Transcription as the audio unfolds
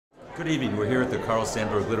Good evening. We're here at the Carl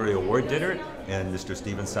Sandburg Literary Award dinner, and Mr.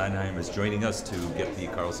 Stephen Sondheim is joining us to get the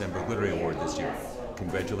Carl Sandburg Literary Award this year.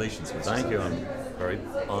 Congratulations, Mr. Thank you. Sondheim. I'm very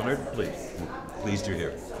honored. Pleased you're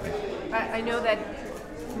here. I know that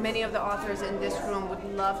many of the authors in this room would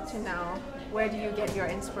love to know, where do you get your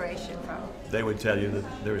inspiration from? They would tell you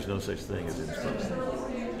that there is no such thing as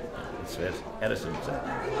inspiration. It's as Edison said,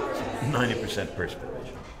 90%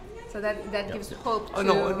 perspiration. So that gives hope to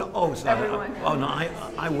it's not. everyone.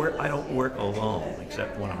 I don't work alone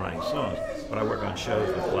except when I'm writing songs, but I work on shows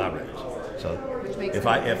with collaborators. So Which makes if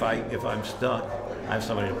I'm stuck, I have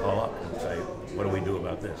somebody to call up and say, what do we do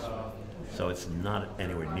about this? So it's not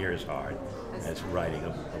anywhere near as hard as writing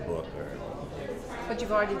a book or. But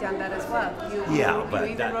you've already done that as well. You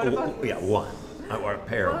even wrote a book? One, or a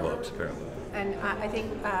pair of books. And I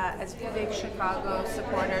think as big Chicago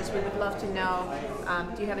supporters, we would love to know,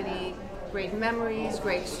 do you have any great memories,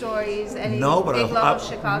 great stories, any big love of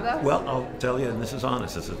Chicago? Well, I'll tell you, and this is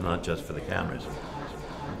honest, this is not just for the cameras.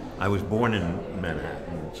 I was born in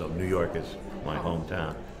Manhattan, so New York is my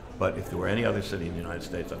hometown. But if there were any other city in the United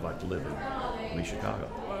States I'd like to live in, it would be Chicago.